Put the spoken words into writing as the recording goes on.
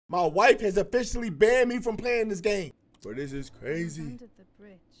My wife has officially banned me from playing this game. Bro, this is crazy. Under the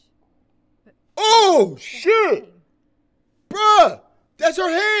bridge. But Oh, shit. Bruh, that's her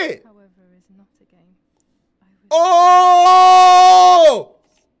head. However, is not a game. Oh,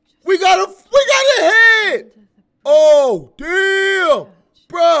 we got a head. Oh, damn.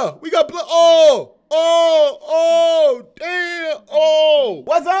 Bruh, we got blood. Oh, damn. Oh.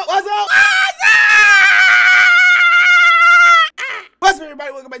 What's up? What's up,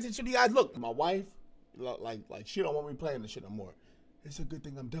 everybody? Welcome back to the show, you guys. Look, my wife, like she don't want me playing this shit no more. It's a good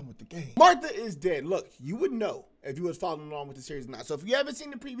thing I'm done with the game. Martha is dead. Look, you would know if you was following along with the series or not. So if you haven't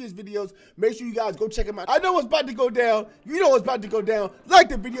seen the previous videos, make sure you guys go check them out. I know what's about to go down. You know what's about to go down. Like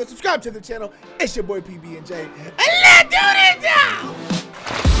the video, subscribe to the channel. It's your boy PBandJ. And let's do this now!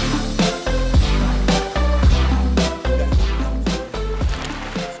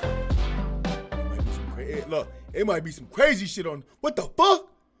 Look, it might be some crazy shit on. What the fuck?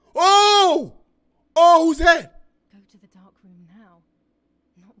 Oh! Oh, who's that? Go to the dark room now.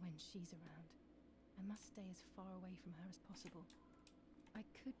 Not when she's around. I must stay as far away from her as possible. I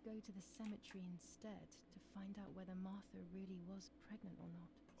could go to the cemetery instead to find out whether Martha really was pregnant or not.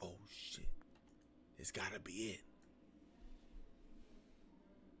 Oh shit. It's gotta be it.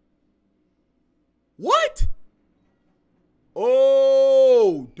 What?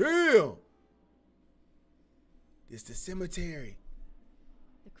 Oh, damn. It's the cemetery.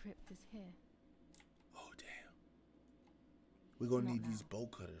 The crypt is here. Oh, damn. We're gonna need these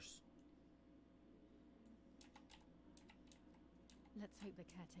bolt cutters. Let's hope the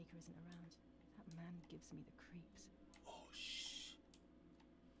caretaker isn't around. That man gives me the creeps. Oh, shh.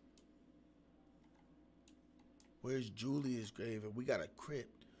 Where's Julia's grave? We got a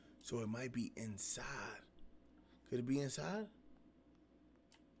crypt, so it might be inside. Could it be inside?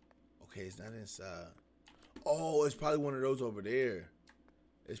 Okay, it's not inside. Oh, it's probably one of those over there.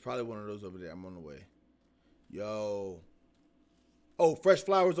 It's probably one of those over there. I'm on the way. Yo. Oh, fresh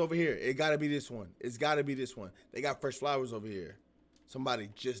flowers over here. It gotta be this one. It's gotta be this one. They got fresh flowers over here. Somebody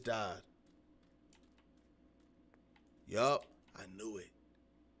just died. Yup. I knew it.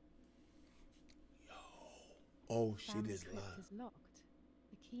 Yo. Oh, shit is locked. Is locked.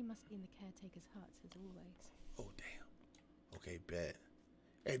 The key must be in the caretaker's hut, as always. Oh, damn. Okay, bet.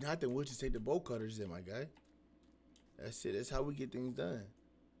 Hey, nothing. We'll just take the bolt cutters in, my guy. That's it. That's how we get things done.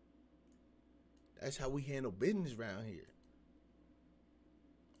 That's how we handle business around here.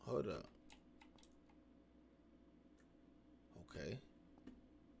 Hold up. Okay.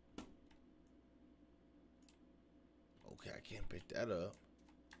 Okay, I can't pick that up.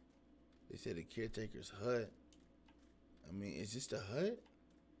 They said the caretaker's hut. I mean, is this the hut?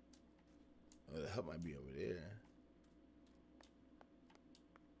 Oh, the hut might be over there.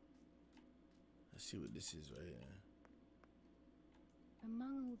 Let's see what this is right here.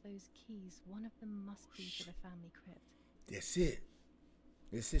 Among all those keys, one of them must be for the family crypt. That's it.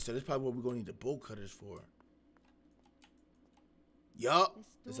 That's it. So that's probably what we're gonna need the bolt cutters for. Yup.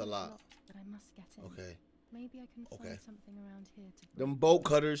 There's a lot. Locked, but I must get in. Okay. Maybe I can find something around here to them bolt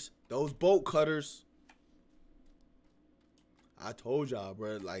cutters. Those bolt cutters. I told y'all,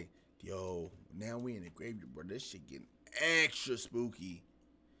 bro. Like, yo, now we in the graveyard, bro. This shit getting extra spooky.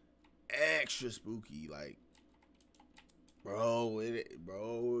 Extra spooky, like, bro, it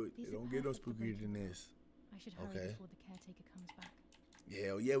don't get no spookier than this. I should hurry before the caretaker comes back.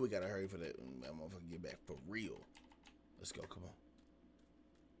 Hell yeah, we gotta hurry for that motherfucker get back for real. Let's go, come on.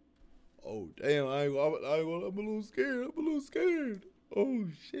 Oh damn, I'm a little scared. Oh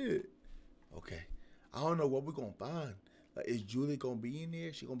shit. Okay, I don't know what we're gonna find. Like, is Julie gonna be in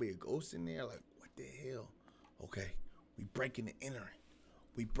there? She gonna be a ghost in there? Like, what the hell? Okay, we breaking the entering.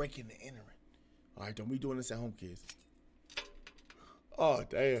 We breaking the entering. All right, don't be doing this at home, kids. Oh,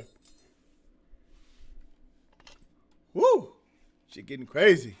 damn. Woo! Shit getting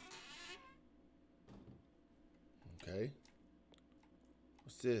crazy. Okay.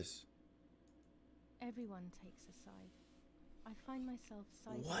 What's this? Everyone takes a side. I find myself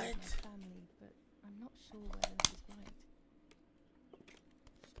siding with What? my family, but I'm not sure whether this is right.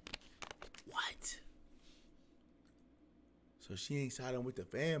 What? So she ain't siding with the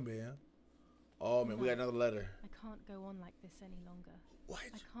fam, man. Oh, man, we got another letter. I can't go on like this any longer.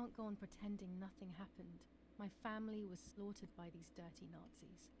 What? I can't go on pretending nothing happened. My family was slaughtered by these dirty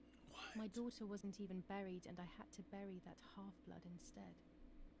Nazis. What? My daughter wasn't even buried, and I had to bury that half-blood instead.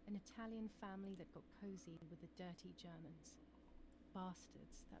 An Italian family that got cozy with the dirty Germans.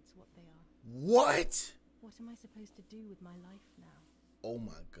 Bastards, that's what they are. What? What am I supposed to do with my life now? Oh,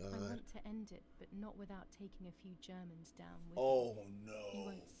 my God. I want to end it, but not without taking a few Germans down with me. No. You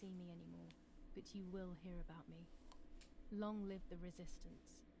won't see me anymore, but you will hear about me. Long live the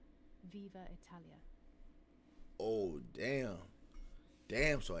resistance. Viva Italia. Oh, damn.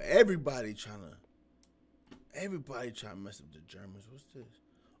 Damn, so everybody trying to mess up the Germans. What's this?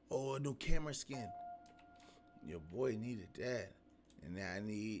 Oh, a new camera skin. Your boy needed that. And now I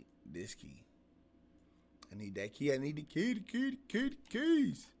need this key. I need that key. I need the key, the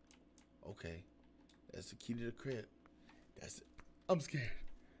keys. Okay. That's the key to the crib. That's it. I'm scared.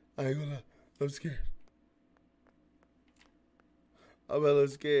 I ain't gonna lie. I'm scared. I'm hella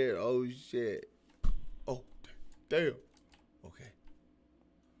scared. Oh, shit. Oh, damn. Okay.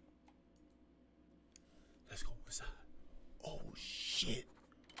 Let's go inside. Oh, shit.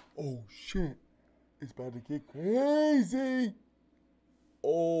 Oh, shit. It's about to get crazy.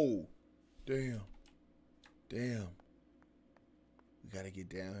 Oh, damn. Damn. We gotta get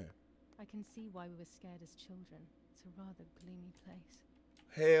down here. I can see why we were scared as children. It's a rather gloomy place.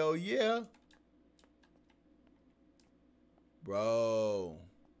 Hell yeah. Bro.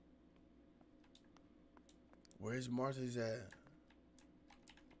 Where's Martha's at?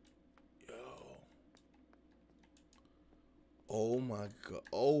 Yo. Oh my god.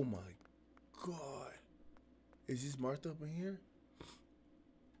 Oh my god. Is this Martha up in here?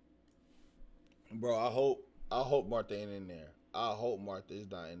 Bro, I hope Martha ain't in there. I hope Martha is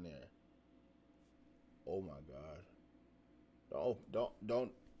not in there. Oh my god. Don't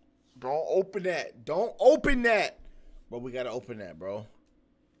open that. Don't open that. Bro, we gotta open that, bro.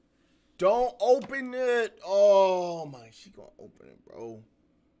 Don't open it. Oh my, she gonna open it, bro.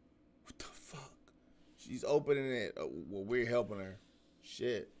 What the fuck? She's opening it. Well, we're helping her.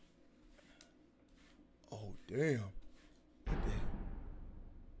 Shit. Oh damn. What the?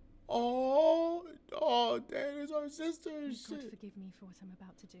 Oh, damn, it's our sister and shit. God forgive me for what I'm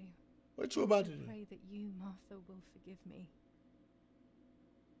about to do. What you about to do? Pray that you, Martha, will forgive me.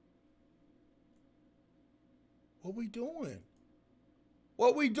 What we doing?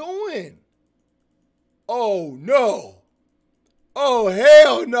 What we doing? Oh no! Oh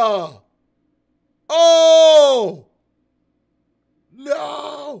hell no! Oh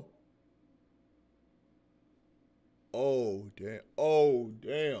no! Oh damn! Oh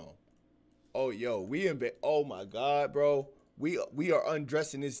damn! Oh yo, we in bed. Oh my god, bro! We are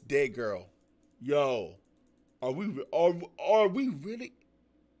undressing this dead girl. Yo, are we really?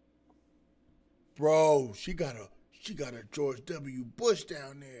 Bro, she got a George W. Bush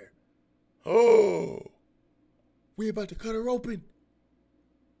down there. Oh, we about to cut her open.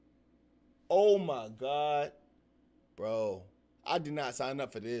 Oh my god, bro! I did not sign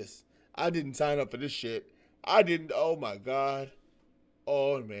up for this. I didn't sign up for this shit. I didn't. Oh my god.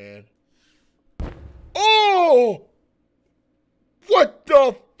 Oh man. Oh! What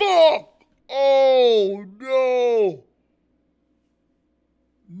the fuck? Oh no!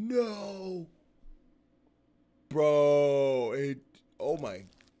 No. Bro, oh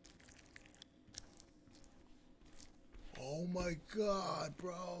my god,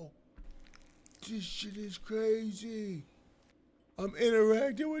 bro. This shit is crazy. I'm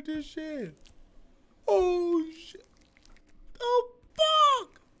interacting with this shit. Oh shit. The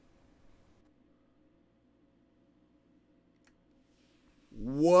fuck?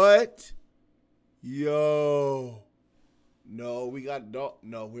 What? Yo. No,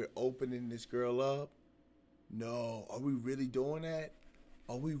 we're opening this girl up. No, are we really doing that?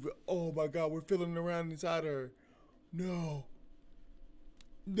 Oh my god, we're feeling around inside her. No.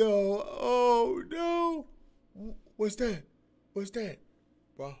 No, oh no. What's that? What's that?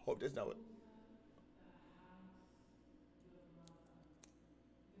 Bro, I hope that's not what.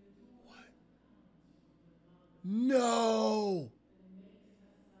 What? No.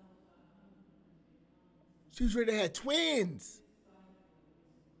 She was ready to have twins.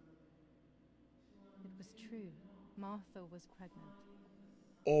 It was true. Martha was pregnant.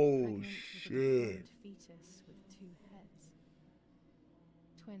 Oh Pregnant shit. with a deformed fetus with 2 heads.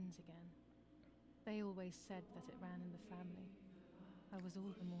 Twins again. They always said that it ran in the family. I was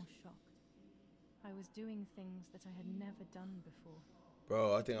all the more shocked. I was doing things that I had never done before.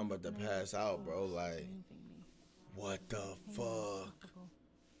 Bro, I think I'm about to No pass out, bro. force Like, moving me. what the Became fuck? unstoppable.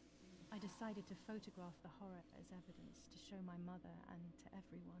 I decided to photograph the horror as evidence to show my mother and to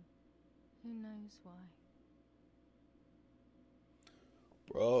everyone. Who knows why?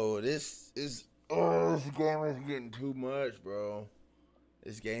 Bro, this game is getting too much, bro.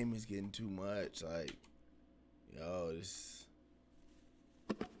 This game is getting too much. Like, yo, this.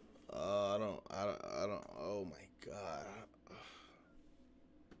 I don't. Oh my god.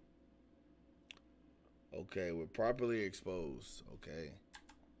 Okay, we're properly exposed. Okay.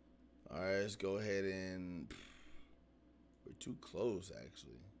 All right, let's go ahead and. We're too close,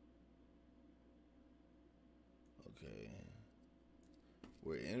 actually. Okay.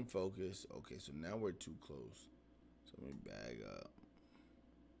 We're in focus. Okay, so now we're too close. So let me back up.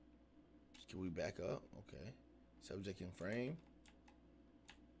 Can we back up? Okay. Subject in frame.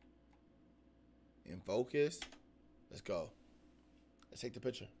 In focus. Let's go. Let's take the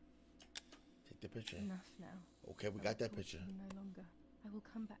picture. Take the picture. Enough now. Okay, we got that picture. No longer. I will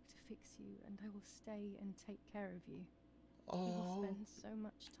come back to fix you, and I will stay and take care of you. We will Oh, spend so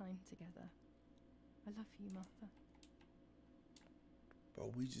much time together. I love you, Martha.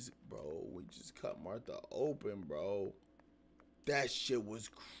 bro, we just cut Martha open, bro. That shit was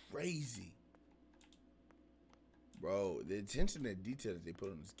crazy. Bro, the attention to detail that they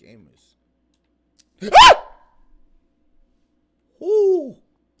put on this game is... Woo!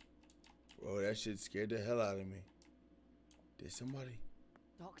 Bro, that shit scared the hell out of me. Did somebody...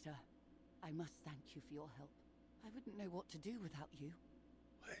 Doctor, I must thank you for your help. I wouldn't know what to do without you.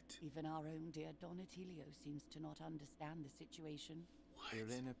 What? Even our own dear Donatello seems to not understand the situation. What?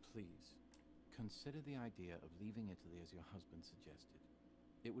 Irena, please. Consider the idea of leaving Italy as your husband suggested.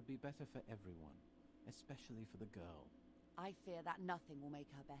 It would be better for everyone, especially for the girl. I fear that nothing will make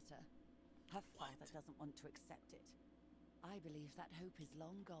her better. Her father doesn't want to accept it. I believe that hope is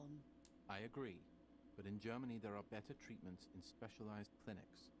long gone. I agree, but in Germany there are better treatments in specialized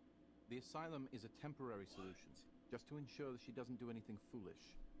clinics. The asylum is a temporary solution, just to ensure that she doesn't do anything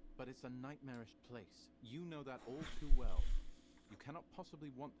foolish. But it's a nightmarish place. You know that all too well. You cannot possibly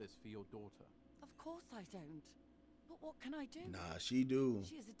want this for your daughter. Of course I don't. But what can I do? Nah, she do.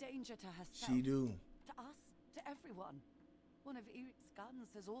 She is a danger to herself. She do. To us, to everyone. One of Eric's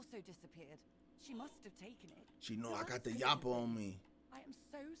guns has also disappeared. She must have taken it. She know I Who got the else could it yappa have on been? me. I am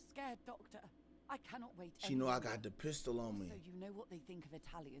so scared, Doctor. I cannot wait. She know I got the pistol on me. So you know what they think of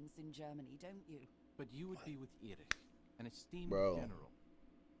Italians in Germany, don't you? But you would be with Erich, an esteemed Bro. general.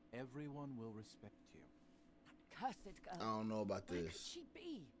 Everyone will respect you. That cursed girl. I don't know about Where could this. she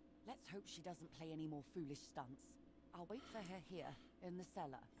be? Let's hope she doesn't play any more foolish stunts. I'll wait for her here, in the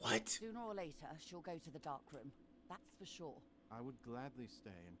cellar. What? Sooner or later, she'll go to the dark room. That's for sure. I would gladly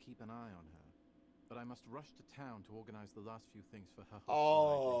stay and keep an eye on her, but I must rush to town to organize the last few things for her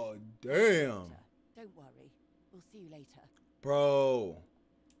Oh, hospitalization. damn. Doctor, don't worry. We'll see you later. Bro.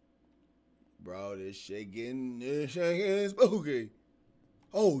 Bro, this shit getting spooky.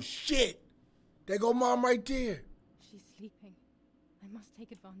 Oh, shit. There go mom right there. She's sleeping. I must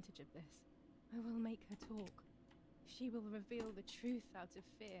take advantage of this. I will make her talk. She will reveal the truth out of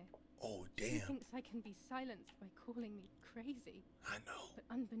fear. Oh, She damn. thinks I can be silenced by calling me crazy. I know. But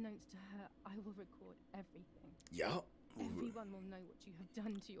unbeknownst to her, I will record everything. Yup. Everyone will know what you have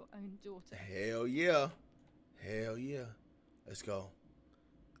done to your own daughter. Hell yeah. Hell yeah. Let's go.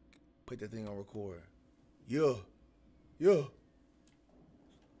 Put that thing on record. Yeah. Yeah.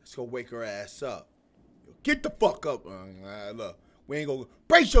 Let's go wake her ass up. Yo, get the fuck up. Look, we ain't gonna...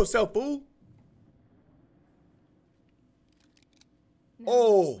 Brace yourself, fool. Now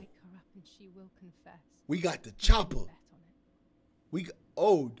Oh. wake her up and she will confess. We got the I can chopper. bet on it. We got...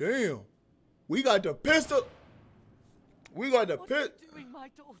 Oh, damn. We got the pistol. We got the What are pistol. you doing, my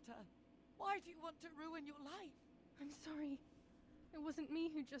daughter? Why do you want to ruin your life? I'm sorry. It wasn't me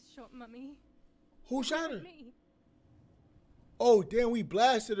who just shot Mummy. Who shot her? It wasn't me. Oh, damn, we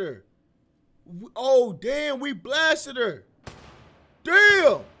blasted her. Oh, damn, we blasted her.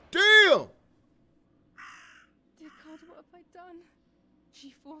 Damn. Damn. Dear God, what have I done?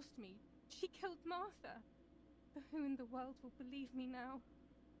 She forced me. She killed Martha. But who in the world will believe me now?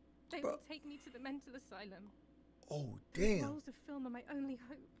 They Bro. will take me to the mental asylum. Oh, These damn. rolls of film are my only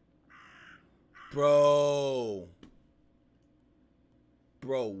hope. Bro.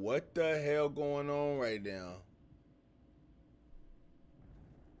 Bro, what the hell going on right now?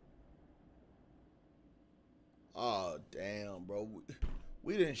 Oh, damn, bro.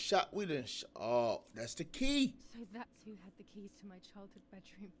 We didn't shot. Oh, that's the key. So that's who had the keys to my childhood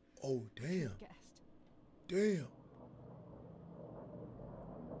bedroom. Oh, damn. Guessed. Damn.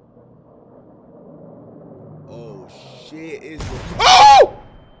 Oh, shit. Oh!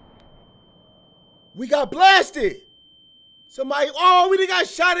 We got blasted. Somebody. Oh, we done got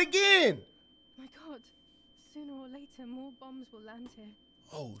shot again. My God. Sooner or later, more bombs will land here.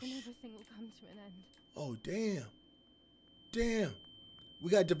 Oh, And everything will come to an end. Oh, damn. Damn. We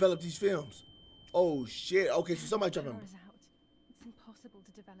got to develop these films. Oh, shit. Okay, so somebody jump in. Power is out. It's impossible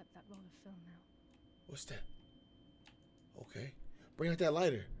to develop that roll of film now. What's that? Okay. Bring out that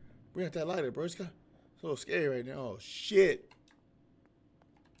lighter. Bring out that lighter, bro. It's a little scary right now. Oh, shit.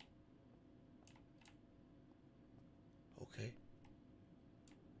 Okay.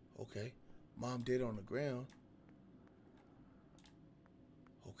 Okay. Mom dead on the ground.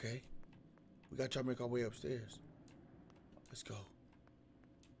 Okay. We got to try to make our way upstairs. Let's go.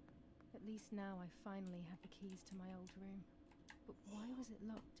 At least now I finally have the keys to my old room. But why was it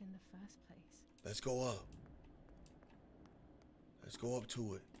locked in the first place? Let's go up. Let's go up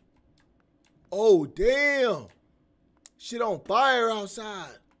to it. Oh, damn. Shit on fire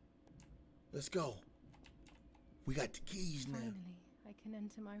outside. Let's go. We got the keys now. Finally, I can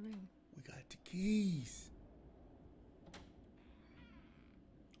enter my room. We got the keys.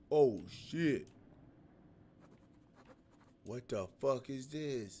 Oh, shit. What the fuck is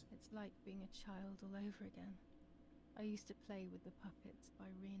this? It's like being a child all over again. I used to play with the puppets by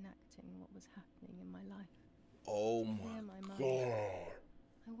reenacting what was happening in my life. Oh To my clear my mind. God.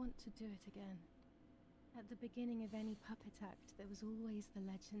 I want to do it again. At the beginning of any puppet act, there was always the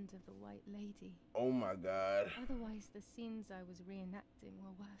legend of the White Lady. Oh my God. Otherwise, the scenes I was reenacting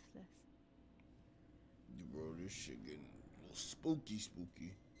were worthless. Bro, this shit getting a little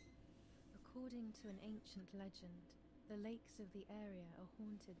spooky. According to an ancient legend, the lakes of the area are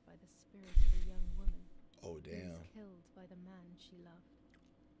haunted by the spirit of a young woman. Oh, Who damn. was killed by the man she loved.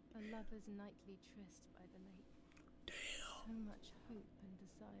 A lover's nightly tryst by the lake. Damn. So much hope and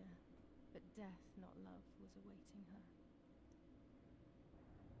desire, but death, not love, was awaiting her.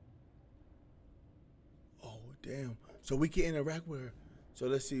 Oh, damn. So we can interact with her. So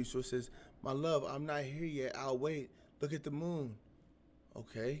let's see. So it says, my love, I'm not here yet. I'll wait. Look at the moon.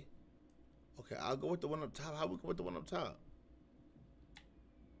 Okay. Okay, I'll go with the one up top. How we go with the one up top?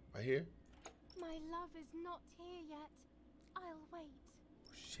 Right here? My love is not here yet. I'll wait.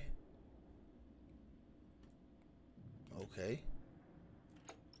 Oh, shit. Okay.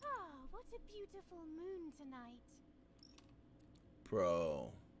 Ah, what a beautiful moon tonight.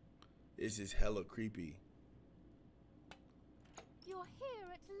 Bro. This is hella creepy. You're here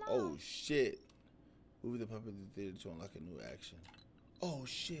at last. Oh, shit. Move the puppet to the theater to unlock a new action. Oh,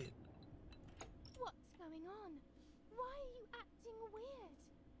 shit. What's going on? Why are you acting weird?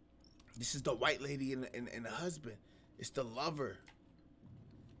 This is the white lady and the husband. It's the lover.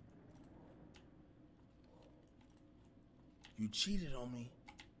 You cheated on me.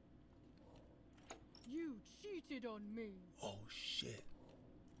 You cheated on me. Oh, shit.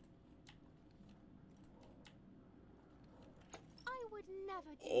 I would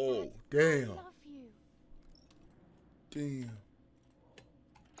never do Oh, that. damn. I love you. Damn.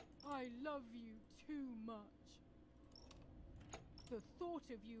 I love you too much. The thought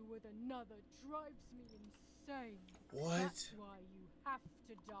of you with another drives me insane. What? That's why you have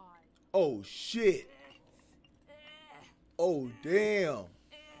to die. Oh, shit. Oh, damn.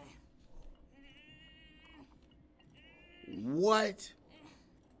 What?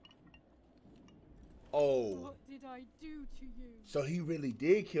 Oh. What did I do to you? So he really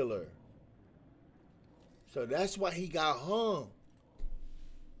did kill her. So that's why he got hung.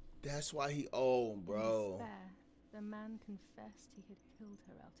 That's why he, oh, bro. In despair, the man confessed he had killed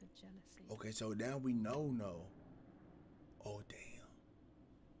her out of jealousy. Okay, so now we know. Oh, damn.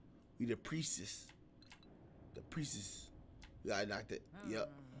 We the priestess. The priestess. We gotta knock that.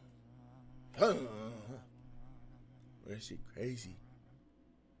 Yep. That shit crazy.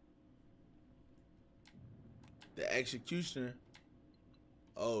 The executioner.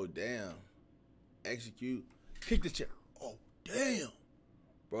 Oh, damn. Execute. Kick the chair. Oh, damn.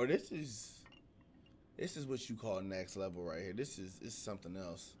 Bro, this is what you call next level right here. This is something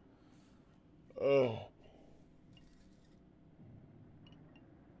else. Oh.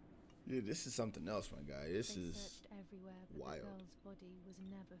 Yeah, this is something else, my guy. This They is searched everywhere, but wild. the girl's body was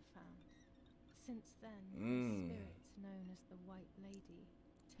never found. Since then, the spirit known as the White Lady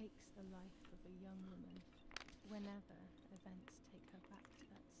takes the life of a young woman whenever events take her back to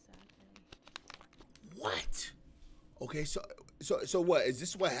that sad day. What? Okay, so what? Is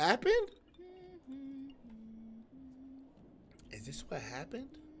this what happened? Is this what happened?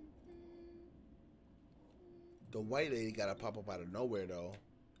 The white lady gotta pop up out of nowhere, though.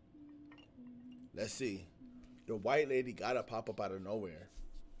 Let's see. The white lady gotta pop up out of nowhere.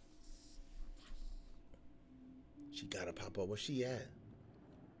 She gotta pop up. Where's she at?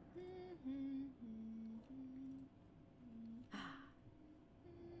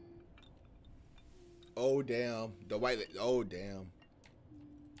 Oh, damn. The white lady. Oh, damn.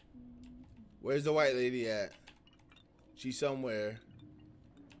 Where's the white lady at? She's somewhere.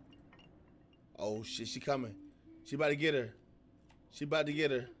 Oh, shit. She coming. She about to get her. She about to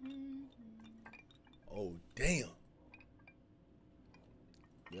get her. Oh, damn.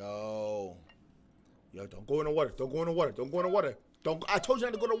 Yo, don't go in the water. Don't go in the water. Don't go in the water. I told you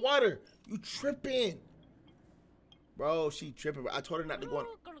not to go in the water. You tripping. Bro, she tripping. I told her not to go in.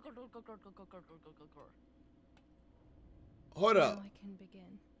 Hold up. Now I can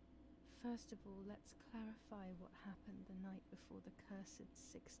begin. First of all, let's clarify what happened the night before the cursed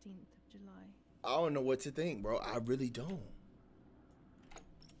 16th of July. I don't know what to think, bro. I really don't.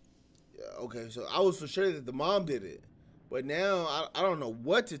 Yeah, okay, so I was for sure that the mom did it. But now, I don't know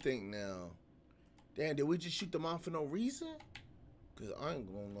what to think now. Damn, did we just shoot the mom for no reason? Because I ain't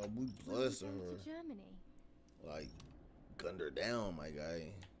gonna know. We blessed her. To Germany. Like, gunned her down, my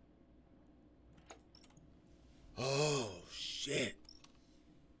guy. Oh, shit.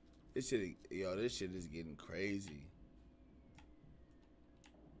 This shit is getting crazy.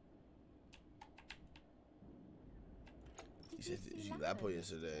 She lap her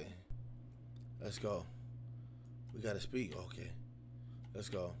yesterday. Let's go. We gotta speak. Okay. Let's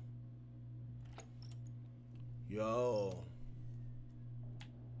go. Yo.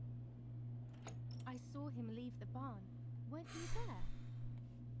 I saw him leave the barn. Weren't you there?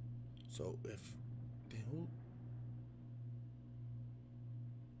 So then who?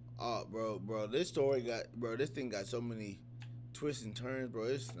 Oh, bro, this story this thing got so many twists and turns, bro.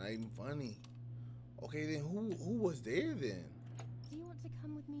 It's not even funny. Okay, then who was there then? Do you want to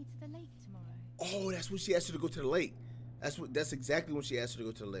come with me to the lake tomorrow? Oh, that's when she asked her to go to the lake. That's exactly when she asked her to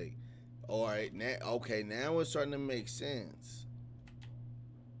go to the lake. All right, now it's starting to make sense.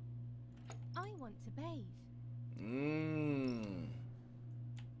 I want to bathe.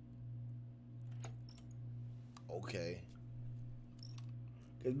 Okay.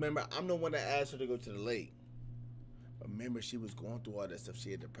 Because remember, I'm the one that asked her to go to the lake. But remember, she was going through all that stuff. She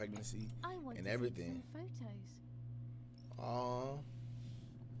had the pregnancy and everything. I want to take some photos.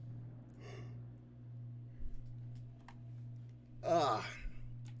 Aww.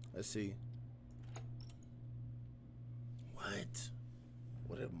 Let's see.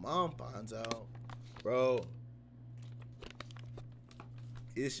 What if mom finds out? Bro.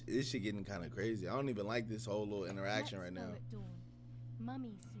 This shit getting kind of crazy. I don't even like this whole little interaction right now. At dawn.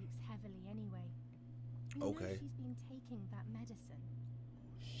 Mummy sleeps heavily anyway. You know she's been taking that medicine.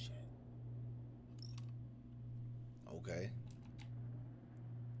 Shit. Okay.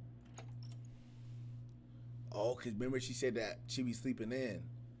 Oh, because remember she said that she be sleeping in.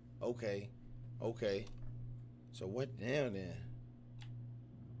 Okay. So what now then?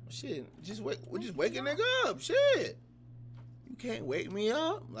 Shit, we're just waking nigga up. Shit. You can't wake me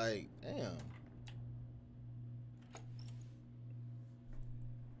up? Like, damn.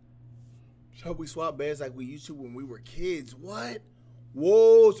 So we swap beds like we used to when we were kids. What?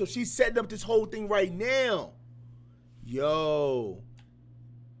 Whoa, so she's setting up this whole thing right now. Yo.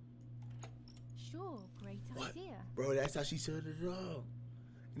 Sure, great idea. Bro, that's how she set it up.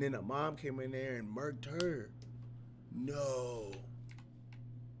 And then the mom came in there and murked her. No.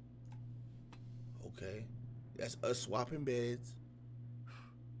 Okay. That's us swapping beds.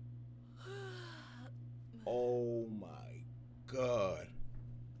 Oh my God.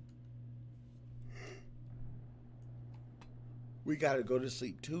 We gotta go to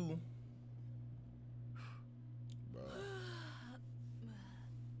sleep too. Bro.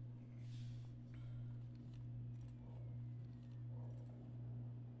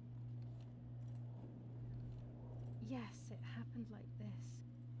 Yes, it happened like this.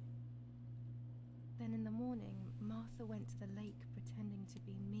 Then in the morning, Martha went to the lake pretending to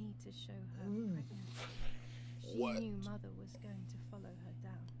be me to show her pregnancy. She knew Mother was going to follow her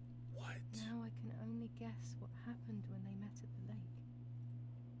down. What? Now I can only guess what happened when they met at the lake.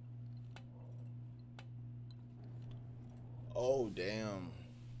 Oh, damn.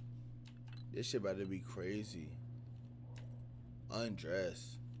 This shit about to be crazy.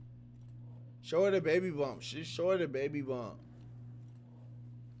 Undress. Show her the baby bump. Show her the baby bump.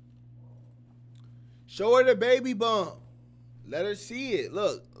 Show her the baby bump. Let her see it.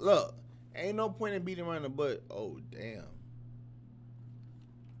 Look. Ain't no point in beating around the butt. Oh, damn.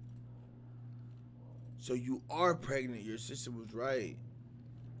 So you are pregnant. Your sister was right.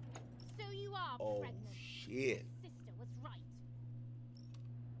 So you are Oh, pregnant. shit. Sister was right.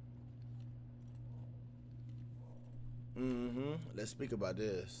 Let's speak about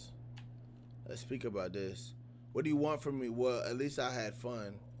this. What do you want from me? Well, at least I had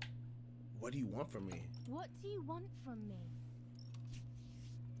fun. What do you want from me? What do you want from me?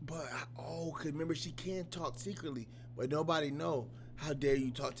 But, cause remember, she can't talk secretly, but nobody know. How dare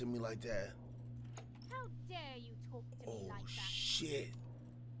you talk to me like that? How dare you talk to me like that? Oh, shit.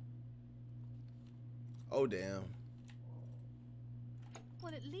 Oh, damn.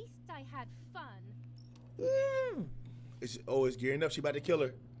 Well, at least I had fun. It's gearing up. She about to kill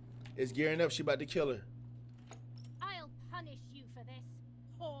her. It's gearing up. She about to kill her. I'll punish you for this,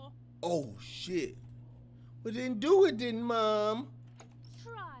 whore. Oh, shit. Well, then do it then, Mom.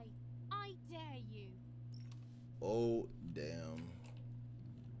 Try. I dare you. Oh, damn.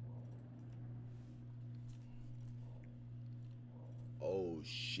 Oh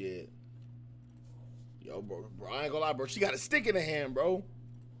shit. Yo, bro, I ain't gonna lie, bro. She got a stick in her hand, bro.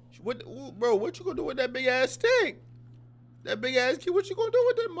 Bro, what you gonna do with that big ass stick? That big ass kid, what you gonna do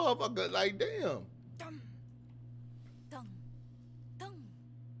with that motherfucker? Like, damn. Dum, dum, dum,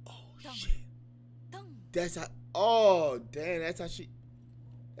 Oh dum, shit. dum. That's how. Oh damn. That's how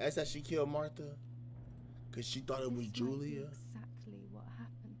she killed Martha. Cause she thought it was This might be Julia. exactly what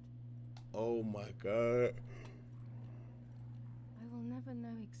happened. Oh my god. I will never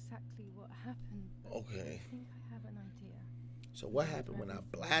know exactly what happened, but Okay. I think I have an idea. So what I happened when I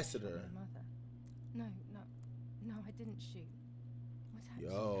everything blasted from her? my mother. No, I didn't shoot. What actually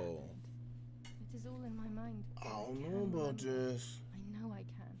Yo. happened? It is all in my mind. I but don't can know about remember. this. I know I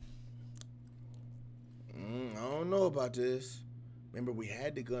can. I don't know about this. Remember, we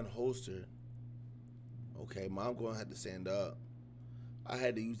had the gun holstered. Okay, mom gonna have to stand up. I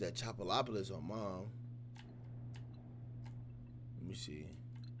had to use that Chopalopolis on mom. Let me see.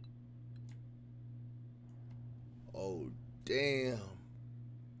 Oh, damn.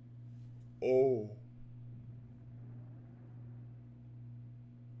 Oh.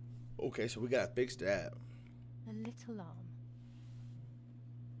 Okay, so we gotta fix that. A little arm.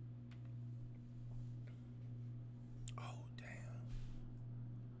 Oh, damn.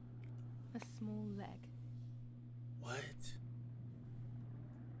 A small leg. What?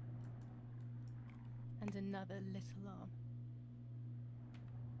 And another little arm.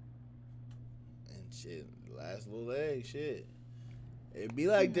 And shit, last little leg, shit. It'd be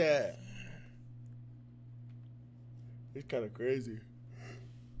like that. It's kind of crazy.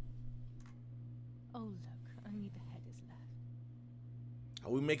 Oh look, only the head is left.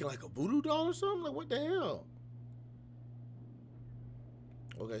 Are we making like a voodoo doll or something? Like, what the hell?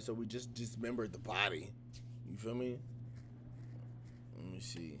 Okay, so we just dismembered the body. You feel me? Let me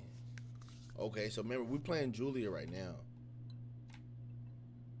see. Okay, so remember, we playing Julia right now.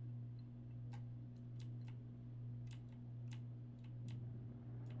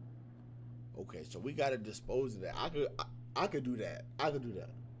 Okay, so we gotta dispose of that. I could do that. I could do that.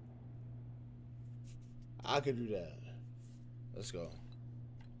 I could do that. Let's go.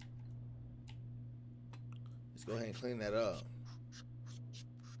 Let's go ahead and clean that up.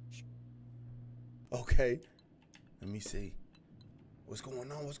 Okay. Let me see. What's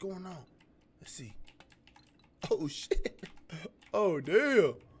going on? What's going on? Let's see. Oh, shit. Oh,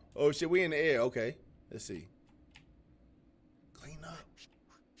 damn. Oh, shit. We in the air. Okay. Let's see. Clean up.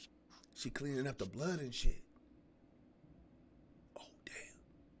 She cleaning up the blood and shit. Oh, damn.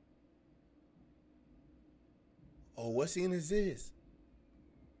 Oh, what scene is this?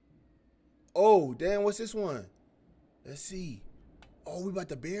 Oh, damn. What's this one? Let's see. Oh, we about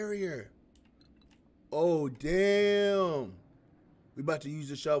to bury her. Oh, damn. We about to use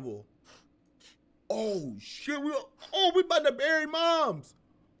the shovel. Oh, shit. We about to bury moms.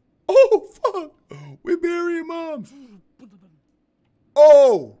 Oh, fuck. We burying moms.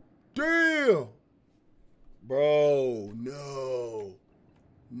 Oh, damn. Bro, no.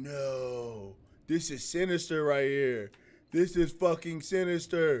 No. This is sinister right here. This is fucking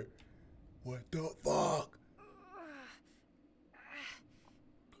sinister. What the fuck?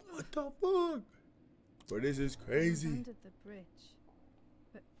 What the fuck? Bro, this is crazy. Under the bridge.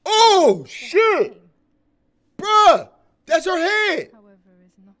 But Oh, the shit. game, Bruh, that's her head. however,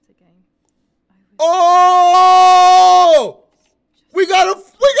 is not a game. I was Oh, we got a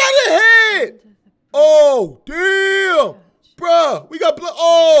head. under the bridge. Oh, damn. Bruh, we got blood.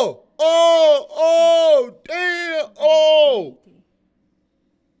 Oh, damn. Oh.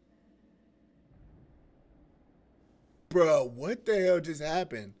 Bruh, what the hell just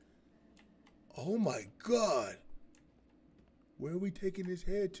happened? Oh my God. Where are we taking this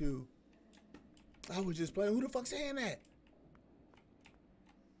head to? I was just playing. Who the fuck's saying that?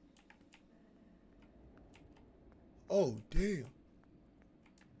 Oh, damn.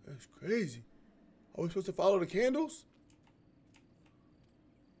 That's crazy. Are we supposed to follow the candles?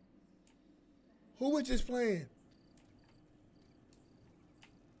 Who was just playing?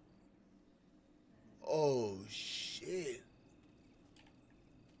 Oh, shit.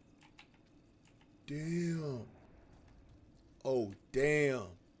 Damn. Oh, damn.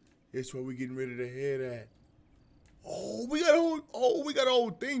 That's where we getting rid of the head at. Oh, we got a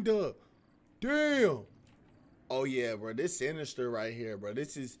whole thing done. Damn. Oh yeah, bro. This sinister right here, bro.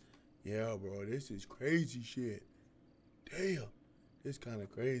 This is crazy shit. Damn. This kind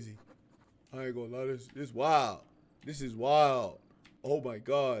of crazy. I ain't gonna lie, this wild. This is wild. Oh my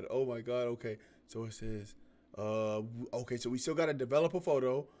God. Okay. So it says, okay, so we still gotta develop a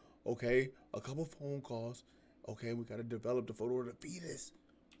photo. Okay, a couple phone calls. Okay, we gotta develop the photo of the fetus.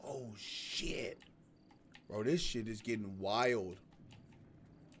 Oh shit. Bro, this shit is getting wild.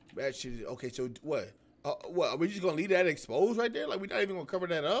 That shit. Okay, so what? What? Are we just gonna leave that exposed right there? Like we're not even gonna cover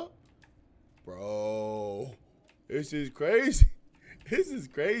that up, bro? This is crazy. This is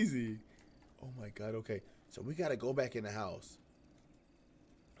crazy. Oh my god. Okay, so we gotta go back in the house.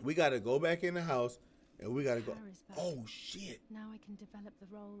 We gotta go back in the house, and we gotta go. Oh shit! Now I can develop the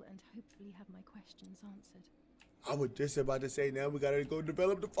role and hopefully have my questions answered. I was just about to say, now we gotta go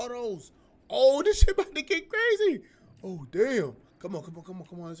develop the photos. Oh, this shit about to get crazy. Oh damn! Come on, come on, come on,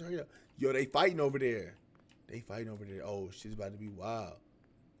 come on! Let's hurry up. Yo, they fighting over there. They fighting over there. Oh, shit's about to be wild.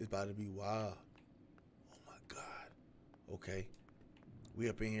 It's about to be wild. Oh my god. Okay, we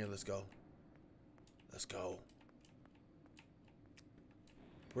up in here. Let's go. Let's go.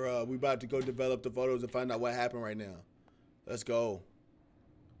 Bruh, we about to go develop the photos and find out what happened right now. Let's go.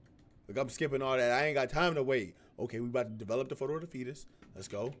 Look, I'm skipping all that. I ain't got time to wait. Okay, we about to develop the photo of the fetus. Let's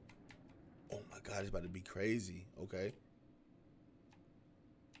go. Oh my god, it's about to be crazy. Okay.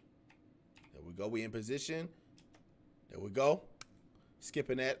 There we go. We in position. There we go.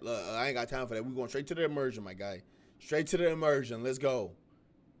 Skipping that. Look, I ain't got time for that. We going straight to the immersion, my guy. Straight to the immersion. Let's go.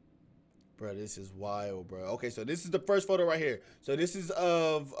 Bro, this is wild, bro. Okay, so this is the first photo right here. So this is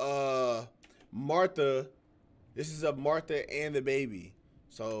of Martha. This is of Martha and the baby.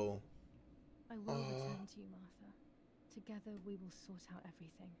 So I will return to you, Martha. Together we will sort out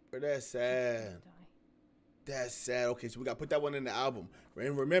everything. Bro, that's sad. That's sad. Okay, so we gotta put that one in the album.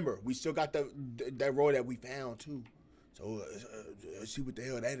 And remember, we still got that roll that we found too. So let's see what the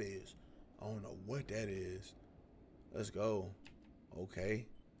hell that is. I don't know what that is. Let's go. Okay.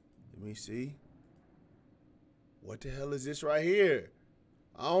 Let me see. What the hell is this right here?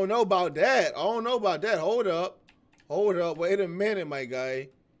 I don't know about that. I don't know about that. Hold up. Hold up. Wait a minute, my guy.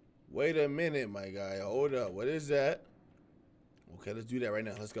 Wait a minute, my guy. Hold up. What is that? Okay, let's do that right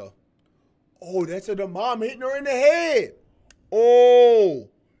now. Let's go. Oh, that's the mom hitting her in the head. Oh,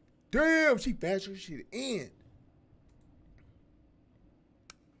 damn. She bashed her shit in.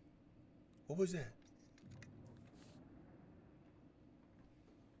 What was that?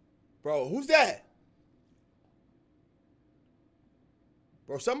 Bro, who's that?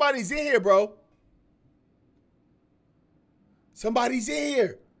 Bro, somebody's in here, bro. Somebody's in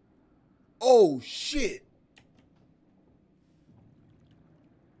here. Oh, shit.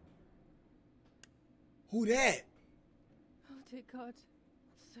 Who that? Oh, dear God.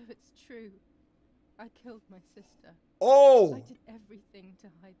 So it's true. I killed my sister. Oh. I did everything to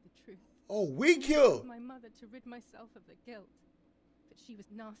hide the truth. Oh, we killed my mother to rid myself of the guilt. But she was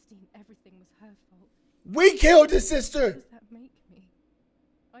nasty and everything was her fault. We killed his sister. What does that make me?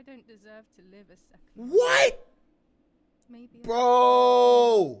 I don't deserve to live a second. What? Maybe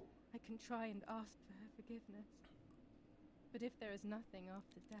bro. I can try and ask for her forgiveness. But if there is nothing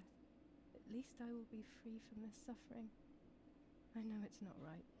after death, at least I will be free from this suffering. I know it's not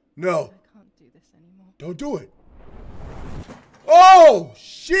right. No. I can't do this anymore. Don't do it. Oh,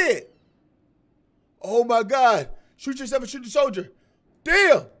 shit. Oh, my God. Shoot yourself and shoot the soldier.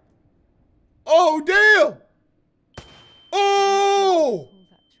 Damn. Oh, damn. Oh. Pull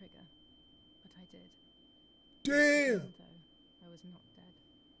that trigger, but I did. Damn. Even though I was not dead.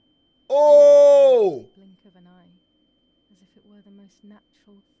 Oh. Blink of an eye, as if it were the most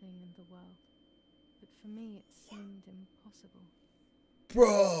natural thing in the world. But for me, it seemed impossible.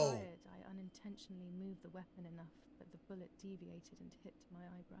 Bro. Tired, I unintentionally moved the weapon enough that the bullet deviated and hit my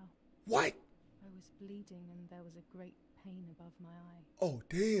eyebrow. What? I was bleeding and there was a great pain above my eye. Oh,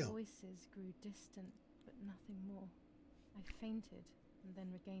 damn. Voices grew distant, but nothing more. I fainted and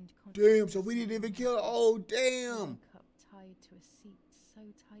then regained consciousness. Damn, so we didn't even kill her. Oh, damn. I woke up tied to a seat so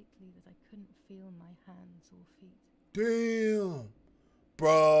tightly that I couldn't feel my hands or feet. Damn.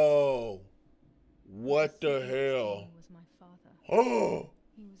 Bro. What the hell? Was my father. Oh.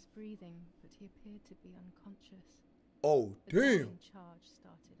 He was breathing, but he appeared to be unconscious. Oh, The guy damn. in charge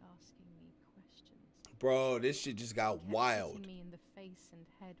started asking me questions. Bro, this shit just got wild. Hitting me in the face and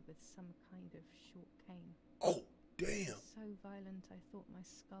head with some kind of short cane. Oh, damn. So violent I thought my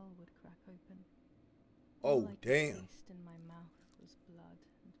skull would crack open. Oh, All I could damn. taste in my mouth was blood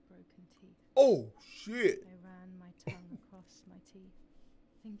and broken teeth. Oh, shit. I ran my tongue across my teeth,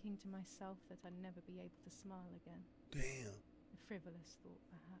 thinking to myself that I'd never be able to smile again. Damn. A frivolous thought,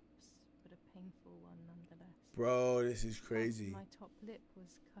 perhaps, but a painful one nonetheless. Bro, this is crazy. My top lip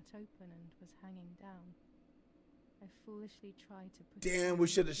was cut open and was hanging down. I foolishly tried to put Damn, we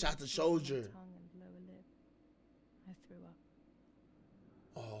should have shot the soldier. my tongue and lower lip. I threw up.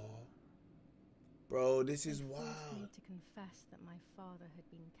 Oh. Bro, this is They forced me wild. to confess that my father had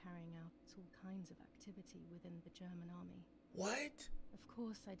been carrying out all kinds of activity within the German army. What? Of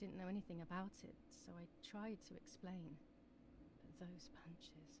course, I didn't know anything about it, so I tried to explain. But those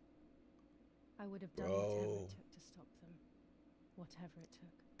punches... I would have done whatever it took to stop them. Whatever it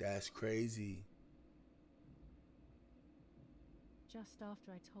took. That's crazy. Just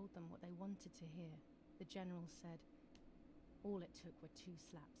after I told them what they wanted to hear, the general said, "All it took were 2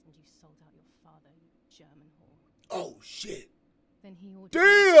 slaps and you sold out your father, you German whore." Oh, shit. Then he ordered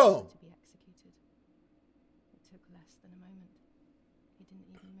Damn! to be executed. It took less than a moment. He didn't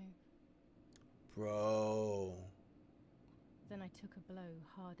even move. Bro. Then I took a blow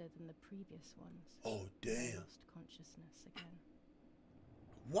harder than the previous ones. Oh, I damn. lost consciousness again.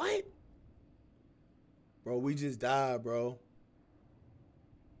 What? Bro, we just died, bro.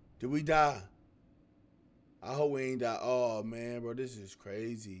 Did we die? I hope we ain't die. Oh, man, bro, this is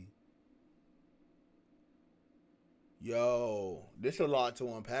crazy. Yo, this a lot to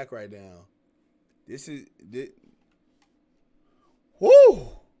unpack right now. This is... Woo!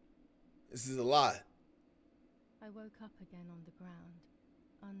 This is a lot. I woke up again on the ground,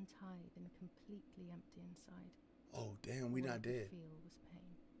 untied and completely empty inside. Oh, damn, we All not I could dead. feel was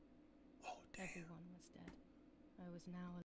pain. Oh, damn. Everyone was dead. I was now